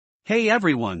Hey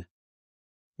everyone!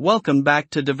 Welcome back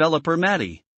to Developer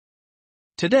Matty.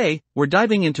 Today, we're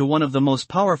diving into one of the most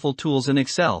powerful tools in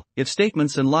Excel, if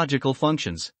statements and logical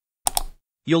functions.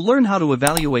 You'll learn how to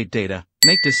evaluate data,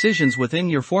 make decisions within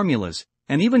your formulas,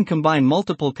 and even combine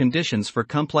multiple conditions for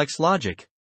complex logic.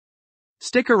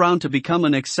 Stick around to become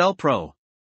an Excel pro.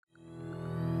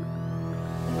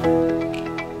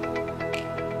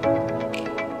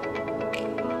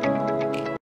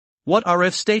 What are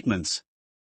if statements?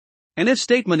 An if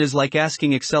statement is like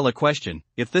asking Excel a question: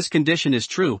 if this condition is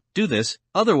true, do this,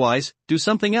 otherwise, do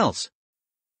something else.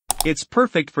 It's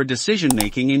perfect for decision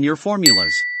making in your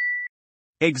formulas.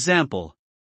 Example: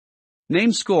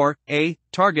 name score, A,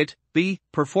 target, B,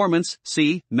 performance,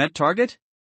 C, met target.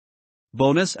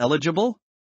 Bonus eligible?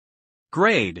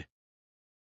 Grade.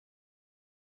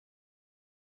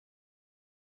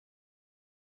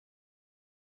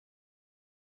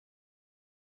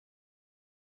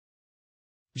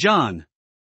 John,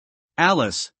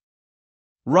 Alice,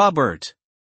 Robert,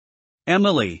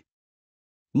 Emily,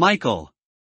 Michael.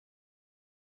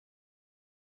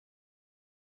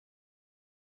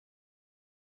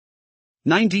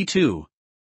 $92,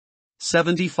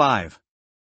 $75,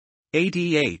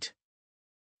 $88,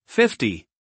 $50,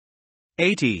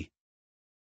 $80.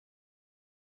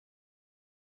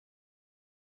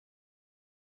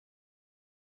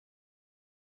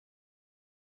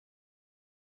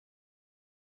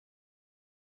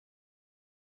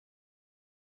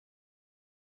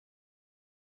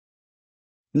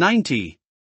 $90,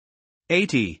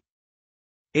 $80,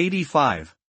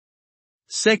 $85,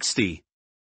 $60,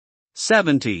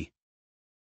 $70.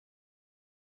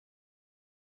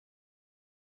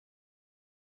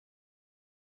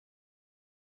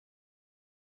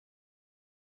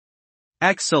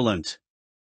 Excellent.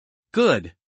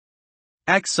 Good.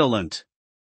 Excellent.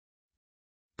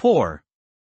 Poor.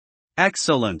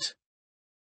 Excellent.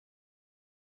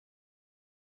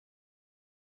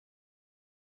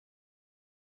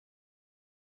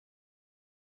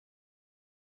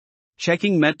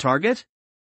 Checking met target?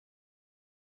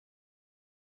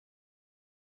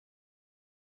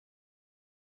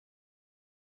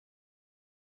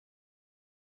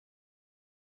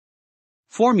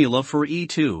 Formula for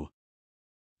E2.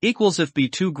 Equals if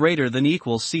B2 greater than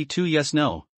equals C2 yes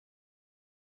no.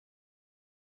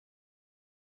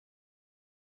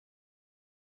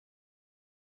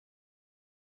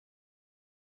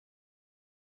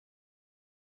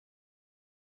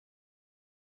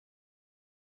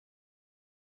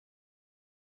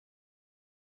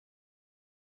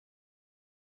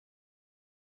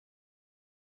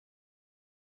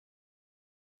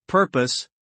 Purpose.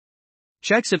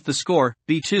 Checks if the score,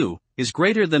 B2, is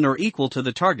greater than or equal to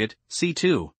the target,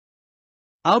 C2.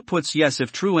 Outputs yes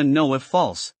if true and no if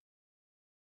false.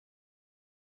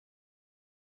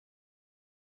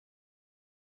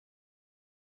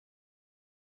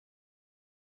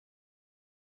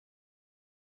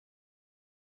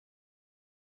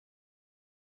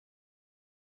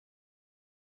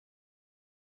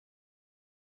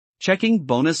 Checking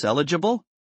bonus eligible?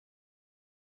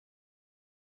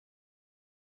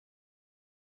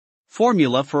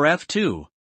 Formula for F2.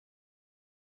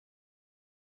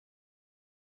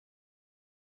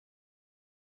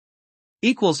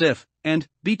 Equals if, and,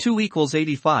 B2 equals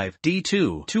 85,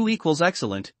 D2 2 equals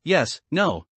excellent, yes,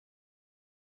 no.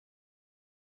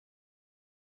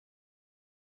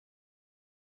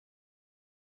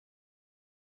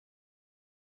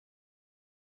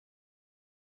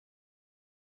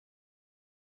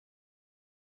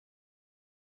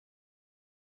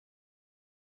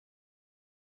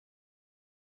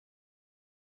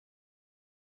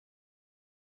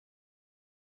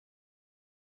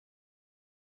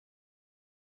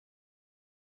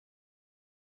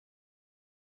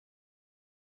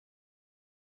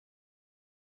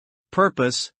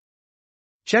 Purpose.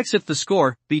 Checks if the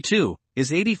score, B2,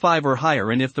 is 85 or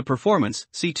higher and if the performance,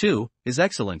 C2, is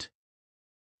excellent.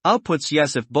 Outputs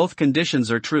yes if both conditions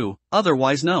are true,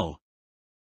 otherwise no.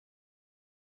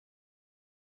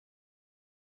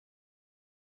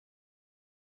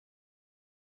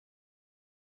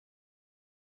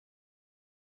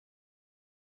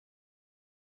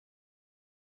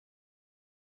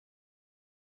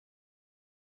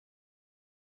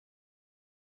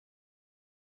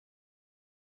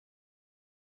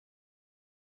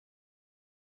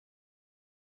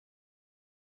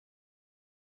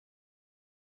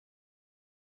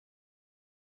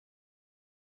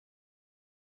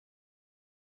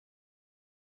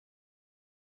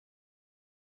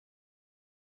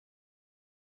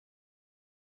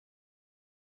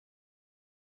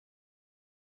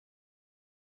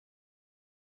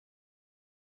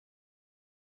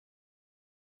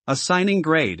 Assigning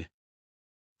grade.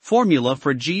 Formula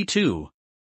for G2.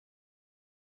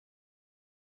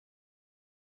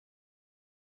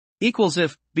 Equals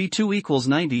if B2 equals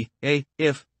 90, A,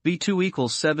 if B2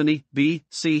 equals 70, B,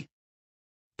 C.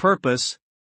 Purpose.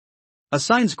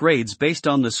 Assigns grades based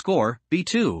on the score,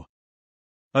 B2.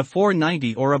 A4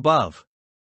 90 or above.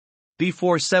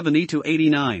 B4 70 to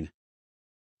 89.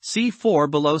 C4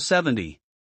 below 70.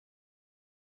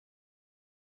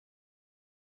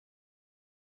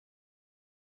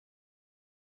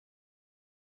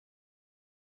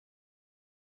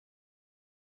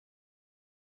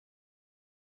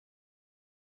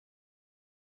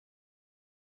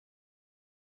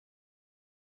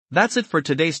 That's it for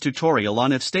today's tutorial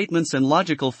on if statements and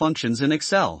logical functions in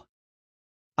Excel.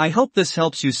 I hope this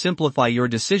helps you simplify your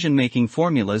decision-making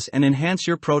formulas and enhance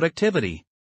your productivity.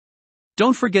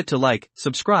 Don't forget to like,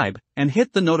 subscribe, and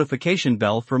hit the notification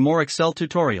bell for more Excel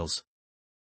tutorials.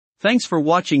 Thanks for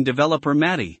watching, Developer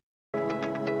Matty.